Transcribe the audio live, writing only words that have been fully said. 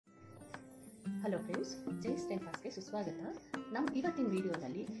Hello friends, ಜೈಸ್ time ಪಾಸ್ಗೆ ಸುಸ್ವಾಗತ. ನಮ್ಮ ಇವತ್ತಿನ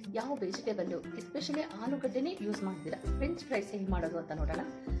ವಿಡಿಯೋದಲ್ಲಿ ಯಾವ ವೆಜಿಟೇಬಲ್ಲು ಎಸ್ಪೆಷಲಿ ಆಲೂಗಡ್ಡೆನೇ ಯೂಸ್ ಮಾಡ್ತೀರಾ ಫ್ರೆಂಚ್ ಫ್ರೈಸ್ ಹೇಗೆ ಮಾಡೋದು ಅಂತ ನೋಡೋಣ.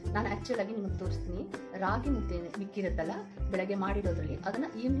 ನಾನು ಆ್ಯಕ್ಚುಲಾಗಿ ನಿಮಗೆ ತೋರಿಸ್ತೀನಿ. ರಾಗಿ ಮುದ್ದೆ ಮಿಕ್ಕಿರುತ್ತಲ್ಲ ಬೆಳಗ್ಗೆ ಮಾಡಿರೋದ್ರಲ್ಲಿ, ಅದನ್ನು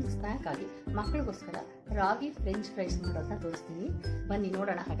ಈವ್ನಿಂಗ್ ಸ್ನ್ಯಾಕ್ ಆಗಿ ಮಕ್ಕಳಿಗೋಸ್ಕರ ರಾಗಿ ಫ್ರೆಂಚ್ ಫ್ರೈಸ್ ಮಾಡೋದನ್ನ ತೋರಿಸ್ತೀನಿ. ಬನ್ನಿ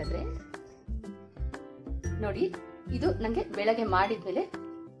ನೋಡೋಣ. ಹಾಗಾದರೆ ನೋಡಿ, ಇದು ನನಗೆ ಬೆಳಗ್ಗೆ ಮಾಡಿದ್ಮೇಲೆ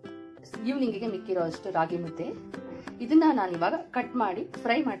ಈವ್ನಿಂಗಿಗೆ ಮಿಕ್ಕಿರೋ ಅಷ್ಟು ರಾಗಿ ಮುದ್ದೆ. ಇದನ್ನ ನಾನು ಇವಾಗ ಕಟ್ ಮಾಡಿ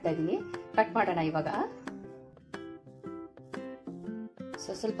ಫ್ರೈ ಮಾಡ್ತಾ ಇದ್ದೀನಿ. ಕಟ್ ಮಾಡೋಣ ಇವಾಗ.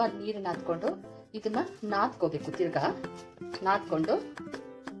 ಸ್ವಲ್ಪ ನೀರನ್ನ ಹಾಕೊಂಡು ಇದನ್ನ ನಾದ್ಕೋಬೇಕು. ತಿರ್ಗಾ ನಾದ್ಕೊಂಡು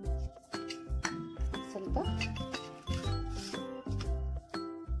ಸ್ವಲ್ಪ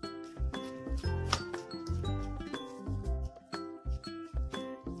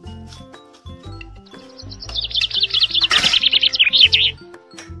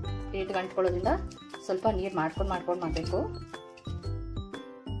ಏಟು ಗಂಟ್ಕೊಳ್ಳೋದ್ರಿಂದ ಸ್ವಲ್ಪ ನೀರು ಮಾಡ್ಕೊಂಡು ಮಾಡಬೇಕು.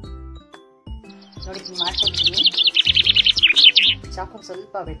 ನೋಡಿ, ಮಾಡ್ಕೊತೀನಿ. ಚಾಕು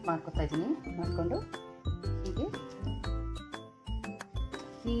ಸ್ವಲ್ಪ ವೆಟ್ ಮಾಡ್ಕೊತಾ ಇದ್ದೀನಿ. ಮಾಡಿಕೊಂಡು ಹೀಗೆ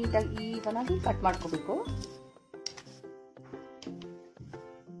ನೀಟಾಗಿ ಈವನಾಗಿ ಕಟ್ ಮಾಡ್ಕೋಬೇಕು.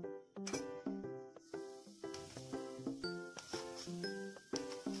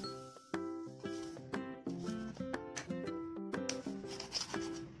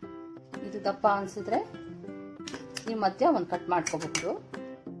 ಇದು ದಪ್ಪ ಅನ್ಸಿದ್ರೆ ಈ ಮಧ್ಯ ಒಂದು ಕಟ್ ಮಾಡ್ಕೋಬಹುದು.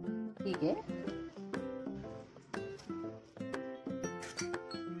 ಹೀಗೆ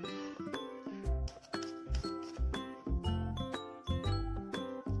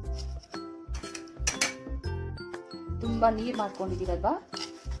ತುಂಬಾ ನೀರು ಮಾಡ್ಕೊಂಡಿದ್ದೀರಲ್ವಾ,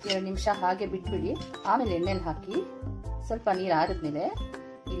 2 ನಿಮಿಷ ಹಾಗೆ ಬಿಟ್ಬಿಡಿ. ಆಮೇಲೆ ಎಣ್ಣೆಲಿ ಹಾಕಿ ಸ್ವಲ್ಪ ನೀರು ಆರಿದ್ಮೇಲೆ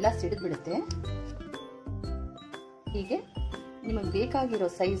ಎಲ್ಲ ಸಿಡಿದು ಬಿಡುತ್ತೆ. ಹೀಗೆ ನಿಮಗೆ ಬೇಕಾಗಿರೋ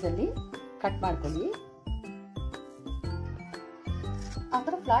ಸೈಜಲ್ಲಿ ಕಟ್ ಮಾಡ್ಕೊಳ್ಳಿ. ಆ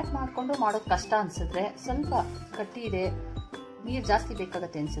ಥರ ಫ್ಲಾಟ್ ಮಾಡಿಕೊಂಡು ಮಾಡೋದು ಕಷ್ಟ ಅನ್ಸಿದ್ರೆ, ಸ್ವಲ್ಪ ಗಟ್ಟಿ ಇದೆ, ನೀರು ಜಾಸ್ತಿ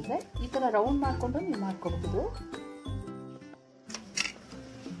ಬೇಕಾಗತ್ತೆ ಅನ್ಸಿದ್ರೆ ಈ ಥರ ರೌಂಡ್ ಮಾಡಿಕೊಂಡು ನೀವು ಮಾಡ್ಕೊಬಹುದು.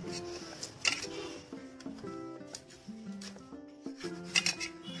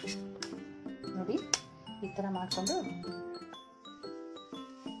 ನೋಡಿ, ಈ ಥರ ಮಾಡಿಕೊಂಡು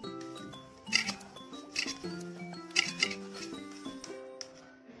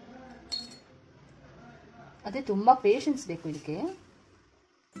ಅದೇ ತುಂಬ ಪೇಷನ್ಸ್ ಬೇಕು ಇದಕ್ಕೆ.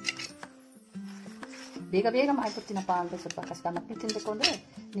 ಬೇಗ ಬೇಗ ಮಾಡ್ಬಿಡ್ತೀನಪ್ಪ ಅಂದರೆ ಸ್ವಲ್ಪ ಕಷ್ಟ. ಮಕ್ಕಳು ತಿನ್ನಬೇಕು ಅಂದರೆ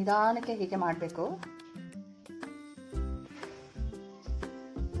ನಿಧಾನಕ್ಕೆ ಹೀಗೆ ಮಾಡಬೇಕು.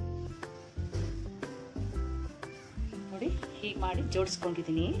 ನೋಡಿ, ಹೀಗೆ ಮಾಡಿ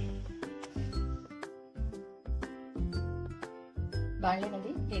ಜೋಡಿಸ್ಕೊಂಡಿದ್ದೀನಿ.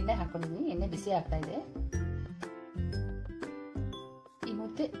 ಬಾಳೆನಲ್ಲಿ ಎಣ್ಣೆ ಹಾಕೊಂಡಿದ್ದೀನಿ. ಎಣ್ಣೆ ಬಿಸಿ ಆಗ್ತಾ ಇದೆ. ಈ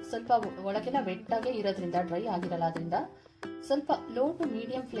ಮುದ್ದೆ ಸ್ವಲ್ಪ ಒಳಗೆಲ್ಲ ವೆಟ್ಟಾಗೆ ಇರೋದ್ರಿಂದ, ಡ್ರೈ ಆಗಿರಲ್ಲ, ಅದರಿಂದ ಸ್ವಲ್ಪ ಲೋ ಟು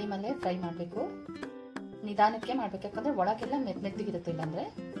ಮೀಡಿಯಂ ಫ್ಲೇಮಲ್ಲೇ ಫ್ರೈ ಮಾಡಬೇಕು. ನಿಧಾನಕ್ಕೆ ಮಾಡ್ಬೇಕು, ಯಾಕಂದ್ರೆ ಒಳಗೆಲ್ಲ ಮೆತ್ತಗಿರುತ್ತೆ. ಇಲ್ಲಾಂದ್ರೆ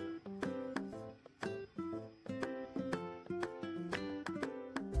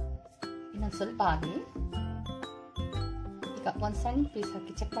ಇನ್ನೊಂದು ಸ್ವಲ್ಪ ಆಗಲಿ. ಈಗ ಒಂದು ಸಣ್ಣ ಪೀಸ್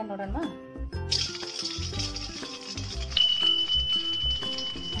ಹಾಕಿ ಚೆಕ್ ಮಾಡಿ ನೋಡೋಣ.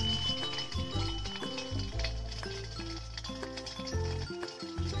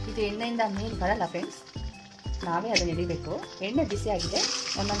 ಇದು ಎಣ್ಣೆಯಿಂದ ಮೇಲೆ ಬರಲ್ಲ ಫ್ರೆಂಡ್ಸ್, ನಾವೇ ಅದನ್ನ ಹಿಡಿಬೇಕು. ಎಣ್ಣೆ ಬಿಸಿ ಆಗಿದೆ,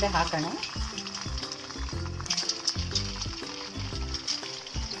 ಒಂದೊಂದೇ ಹಾಕೋಣ.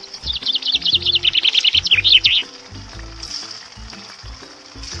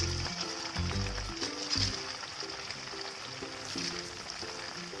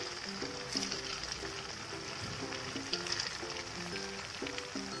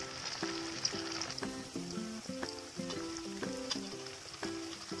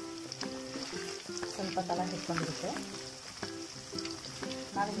 ಸ್ವಲ್ಪ ತಲೆ ಹಿಡ್ಕೊಂಡಿರುತ್ತೆ.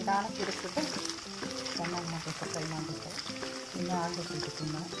 ನಾವು ನಿಧಾನಕ್ಕೆ ತಿರುಗಿಬಿಟ್ಟು ಚೆನ್ನಾಗಿ ಮಾಡಬೇಕು, ಫ್ರೈ ಮಾಡಬೇಕು. ಇನ್ನೂ ಆಗಬೇಕು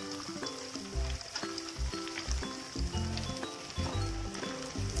ತುಂಬ.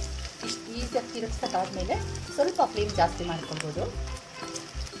 ಇಷ್ಟು ಈಸಿಯಾಗಿ ತಿರುಗಿಸೋಕ್ಕಾದ್ಮೇಲೆ ಸ್ವಲ್ಪ ಫ್ಲೇಮ್ ಜಾಸ್ತಿ ಮಾಡ್ಕೊಳ್ಬೋದು.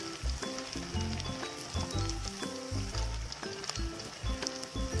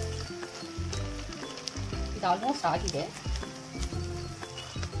 ಇದು ಆಲ್ಮೋಸ್ಟ್ ಆಗಿದೆ.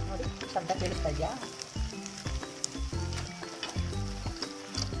 ನೋಡಿ, ಶಬ್ದ ಕೇಳಿಸ್ತಾ ಇದೆಯಾ?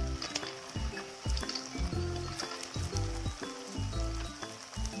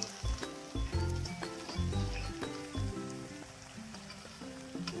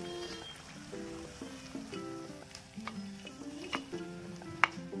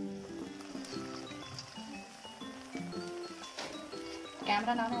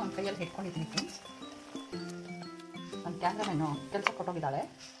 ಕ್ಯಾಮ್ರಾ ನಾನು ಒಂದು ಕೈಯಲ್ಲಿ ಹಿಡ್ಕೊಂಡಿದ್ದೀನಿ ಫ್ರೆಂಡ್ಸ್. ನನ್ನ ಕ್ಯಾಮ್ರಾಮನ್ನು ಕೆಲಸ ಕೊಟ್ಟೋಗಿದ್ದಾಳೆ.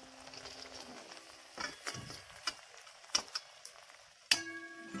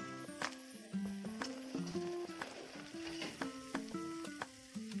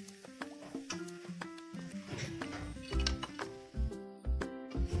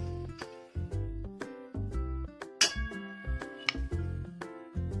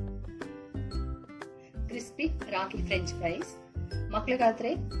 ಕ್ರಿಸ್ಪಿ ರಾಗಿ ಫ್ರೆಂಚ್ ಫ್ರೈಸ್.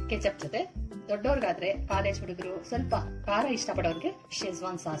 ಮಕ್ಳಿಗಾದ್ರೆ ಕೆಚಪ್ ಜೊತೆ, ದೊಡ್ಡವ್ರಿಗಾದ್ರೆ ಕಾಲೇಜ್ ಹುಡುಗರು ಸ್ವಲ್ಪ ಖಾರ ಇಷ್ಟಪಡೋರಿಗೆ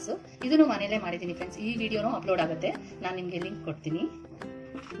ಶೆಜ್ವಾನ್ ಸಾಸು. ಇದನ್ನು ಮನೇಲೆ ಮಾಡಿದ್ದೀನಿ ಫ್ರೆಂಡ್ಸ್. ಈ ವಿಡಿಯೋನು ಅಪ್ಲೋಡ್ ಆಗುತ್ತೆ, ನಾನು ನಿಮಗೆ ಲಿಂಕ್ ಕೊಡ್ತೀನಿ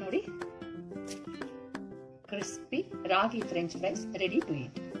ನೋಡಿ. Crispy ragi French fries ready to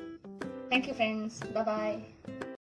eat. Thank you friends, bye.